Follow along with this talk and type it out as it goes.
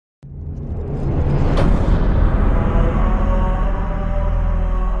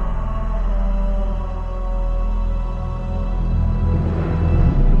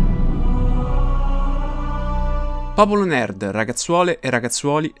Popolo nerd, ragazzuole e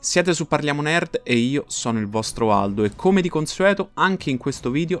ragazzuoli, siete su ParliamoNerd e io sono il vostro Aldo e come di consueto anche in questo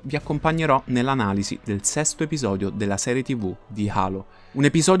video vi accompagnerò nell'analisi del sesto episodio della serie TV di HALO. Un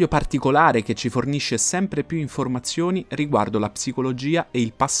episodio particolare che ci fornisce sempre più informazioni riguardo la psicologia e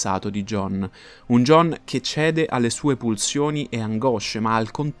il passato di John. Un John che cede alle sue pulsioni e angosce ma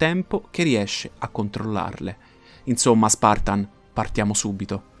al contempo che riesce a controllarle. Insomma, Spartan, partiamo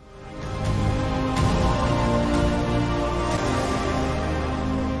subito.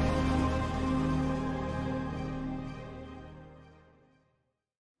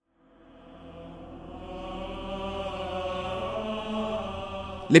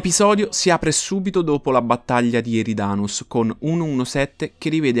 L'episodio si apre subito dopo la battaglia di Eridanus, con 117 che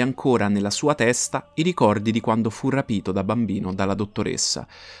rivede ancora nella sua testa i ricordi di quando fu rapito da bambino dalla dottoressa,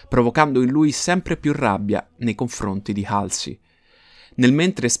 provocando in lui sempre più rabbia nei confronti di Halsey. Nel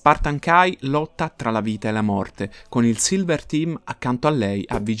mentre Spartan Kai lotta tra la vita e la morte, con il Silver Team accanto a lei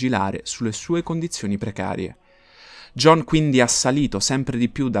a vigilare sulle sue condizioni precarie. John, quindi assalito sempre di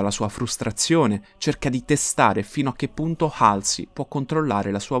più dalla sua frustrazione, cerca di testare fino a che punto Halsey può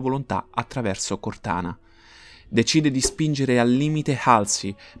controllare la sua volontà attraverso Cortana. Decide di spingere al limite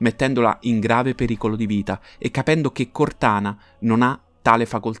Halsey, mettendola in grave pericolo di vita e capendo che Cortana non ha tale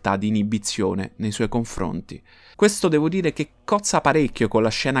facoltà di inibizione nei suoi confronti. Questo devo dire che cozza parecchio con la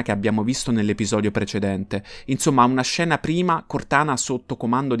scena che abbiamo visto nell'episodio precedente. Insomma, una scena prima, Cortana sotto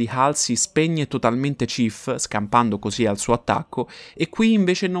comando di Halsey spegne totalmente Chief, scampando così al suo attacco, e qui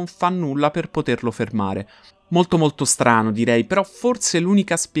invece non fa nulla per poterlo fermare. Molto strano direi, però forse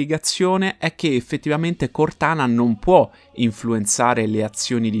l'unica spiegazione è che effettivamente Cortana non può influenzare le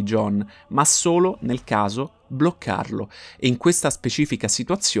azioni di John, ma solo nel caso bloccarlo, e in questa specifica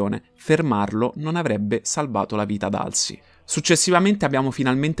situazione fermarlo non avrebbe salvato la vita ad Halsey. Successivamente abbiamo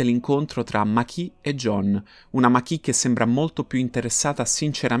finalmente l'incontro tra Maki e John, una Maki che sembra molto più interessata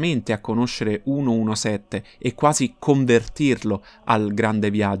sinceramente a conoscere 117 e quasi convertirlo al Grande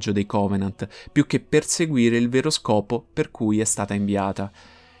Viaggio dei Covenant, più che perseguire il vero scopo per cui è stata inviata.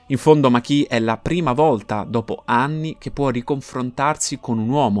 In fondo Maki è la prima volta dopo anni che può riconfrontarsi con un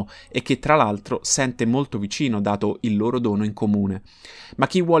uomo e che tra l'altro sente molto vicino dato il loro dono in comune.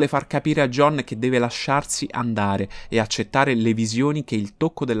 Maki vuole far capire a John che deve lasciarsi andare e accettare le visioni che il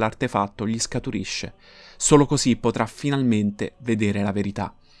tocco dell'artefatto gli scaturisce. Solo così potrà finalmente vedere la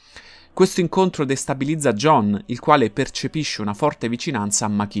verità. Questo incontro destabilizza John, il quale percepisce una forte vicinanza a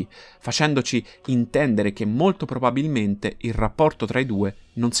Maki, facendoci intendere che molto probabilmente il rapporto tra i due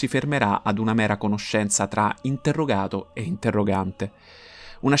non si fermerà ad una mera conoscenza tra interrogato e interrogante.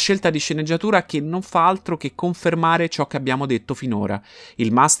 Una scelta di sceneggiatura che non fa altro che confermare ciò che abbiamo detto finora.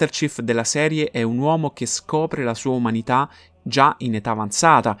 Il Master Chief della serie è un uomo che scopre la sua umanità già in età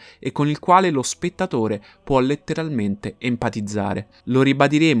avanzata e con il quale lo spettatore può letteralmente empatizzare. Lo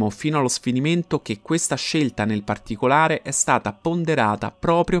ribadiremo fino allo sfinimento che questa scelta nel particolare è stata ponderata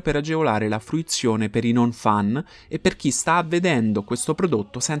proprio per agevolare la fruizione per i non fan e per chi sta vedendo questo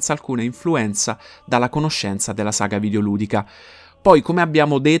prodotto senza alcuna influenza dalla conoscenza della saga videoludica. Poi, come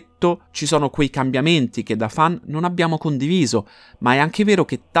abbiamo detto, ci sono quei cambiamenti che da fan non abbiamo condiviso, ma è anche vero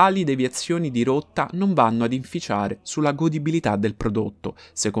che tali deviazioni di rotta non vanno ad inficiare sulla godibilità del prodotto,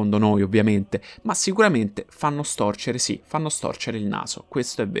 secondo noi ovviamente, ma sicuramente fanno storcere il naso,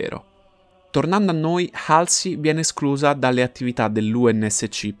 questo è vero. Tornando a noi, Halsey viene esclusa dalle attività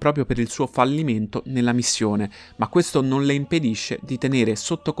dell'UNSC proprio per il suo fallimento nella missione, ma questo non le impedisce di tenere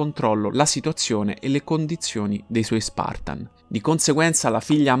sotto controllo la situazione e le condizioni dei suoi Spartan. Di conseguenza la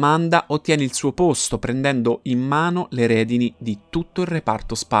figlia Amanda ottiene il suo posto prendendo in mano le redini di tutto il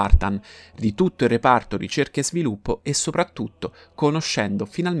reparto Spartan, di tutto il reparto ricerca e sviluppo e soprattutto conoscendo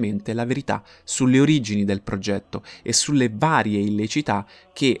finalmente la verità sulle origini del progetto e sulle varie illecità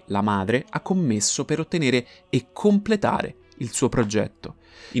che la madre ha commesso per ottenere e completare il suo progetto.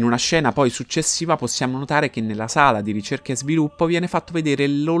 In una scena poi successiva possiamo notare che nella sala di ricerca e sviluppo viene fatto vedere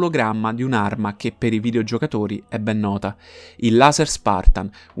l'ologramma di un'arma che per i videogiocatori è ben nota, il laser Spartan,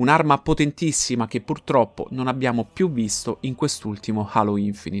 un'arma potentissima che purtroppo non abbiamo più visto in quest'ultimo Halo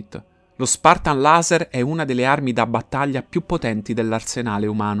Infinite. Lo Spartan Laser è una delle armi da battaglia più potenti dell'arsenale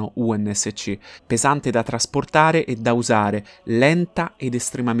umano UNSC, pesante da trasportare e da usare, lenta ed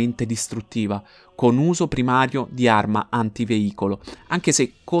estremamente distruttiva, con uso primario di arma antiveicolo, anche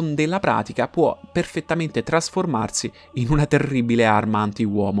se con della pratica può perfettamente trasformarsi in una terribile arma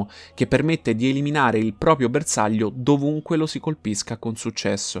anti-uomo, che permette di eliminare il proprio bersaglio dovunque lo si colpisca con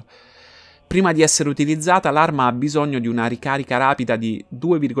successo. Prima di essere utilizzata, l'arma ha bisogno di una ricarica rapida di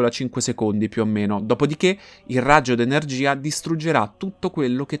 2,5 secondi più o meno, dopodiché il raggio d'energia distruggerà tutto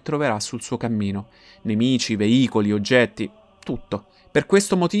quello che troverà sul suo cammino. Nemici, veicoli, oggetti, tutto. Per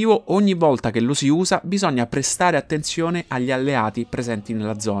questo motivo, ogni volta che lo si usa, bisogna prestare attenzione agli alleati presenti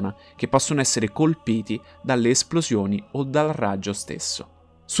nella zona, che possono essere colpiti dalle esplosioni o dal raggio stesso.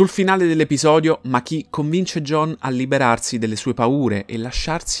 Sul finale dell'episodio, Maki convince John a liberarsi delle sue paure e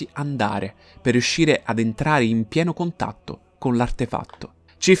lasciarsi andare per riuscire ad entrare in pieno contatto con l'artefatto.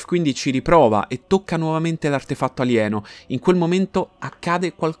 Chief quindi ci riprova e tocca nuovamente l'artefatto alieno. In quel momento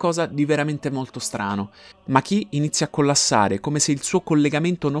accade qualcosa di veramente molto strano. Maki inizia a collassare, come se il suo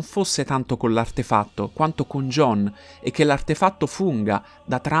collegamento non fosse tanto con l'artefatto quanto con John e che l'artefatto funga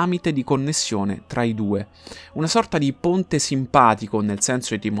da tramite di connessione tra i due. Una sorta di ponte simpatico, nel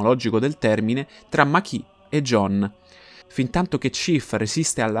senso etimologico del termine, tra Maki e John. Fintanto che Chief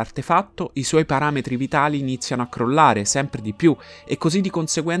resiste all'artefatto, i suoi parametri vitali iniziano a crollare sempre di più e così di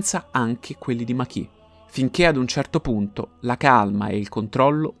conseguenza anche quelli di Maki. Finché ad un certo punto la calma e il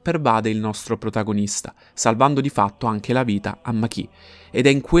controllo pervade il nostro protagonista, salvando di fatto anche la vita a Maki. Ed è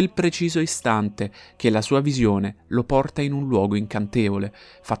in quel preciso istante che la sua visione lo porta in un luogo incantevole,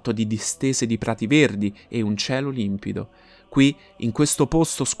 fatto di distese di prati verdi e un cielo limpido. Qui, in questo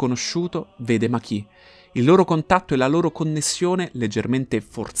posto sconosciuto, vede Maki. Il loro contatto e la loro connessione, leggermente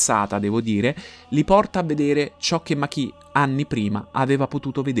forzata devo dire, li porta a vedere ciò che Maki anni prima aveva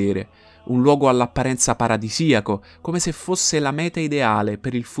potuto vedere, un luogo all'apparenza paradisiaco, come se fosse la meta ideale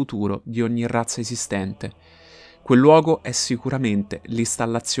per il futuro di ogni razza esistente. Quel luogo è sicuramente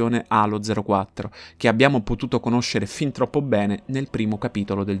l'installazione HALO 04, che abbiamo potuto conoscere fin troppo bene nel primo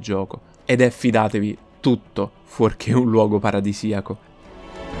capitolo del gioco. Ed è, fidatevi, tutto fuorché un luogo paradisiaco.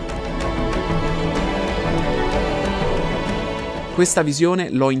 Questa visione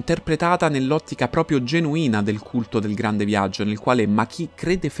l'ho interpretata nell'ottica proprio genuina del culto del Grande Viaggio, nel quale Maki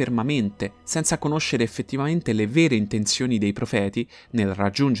crede fermamente, senza conoscere effettivamente le vere intenzioni dei profeti nel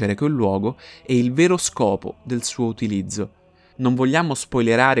raggiungere quel luogo e il vero scopo del suo utilizzo. Non vogliamo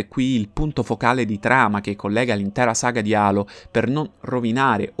spoilerare qui il punto focale di trama che collega l'intera saga di Halo per non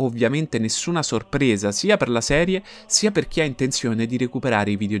rovinare ovviamente nessuna sorpresa sia per la serie sia per chi ha intenzione di recuperare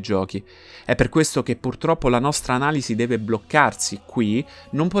i videogiochi. È per questo che purtroppo la nostra analisi deve bloccarsi qui,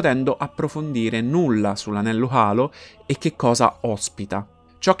 non potendo approfondire nulla sull'anello Halo e che cosa ospita.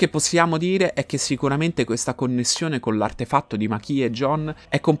 Ciò che possiamo dire è che sicuramente questa connessione con l'artefatto di Maki e John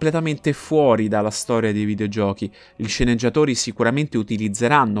è completamente fuori dalla storia dei videogiochi. Gli sceneggiatori sicuramente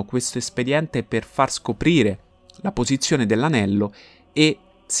utilizzeranno questo espediente per far scoprire la posizione dell'anello e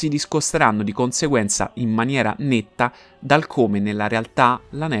si discosteranno di conseguenza in maniera netta dal come nella realtà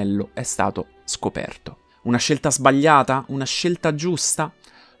l'anello è stato scoperto. Una scelta sbagliata? Una scelta giusta?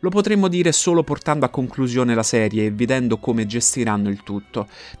 Lo potremmo dire solo portando a conclusione la serie e vedendo come gestiranno il tutto.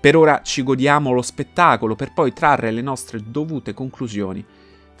 Per ora ci godiamo lo spettacolo per poi trarre le nostre dovute conclusioni.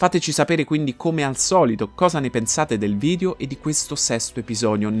 Fateci sapere quindi come al solito cosa ne pensate del video e di questo sesto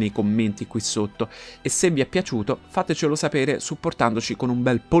episodio nei commenti qui sotto e se vi è piaciuto fatecelo sapere supportandoci con un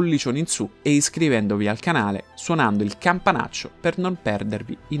bel pollicione in su e iscrivendovi al canale suonando il campanaccio per non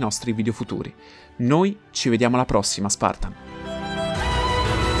perdervi i nostri video futuri. Noi ci vediamo alla prossima, Spartan!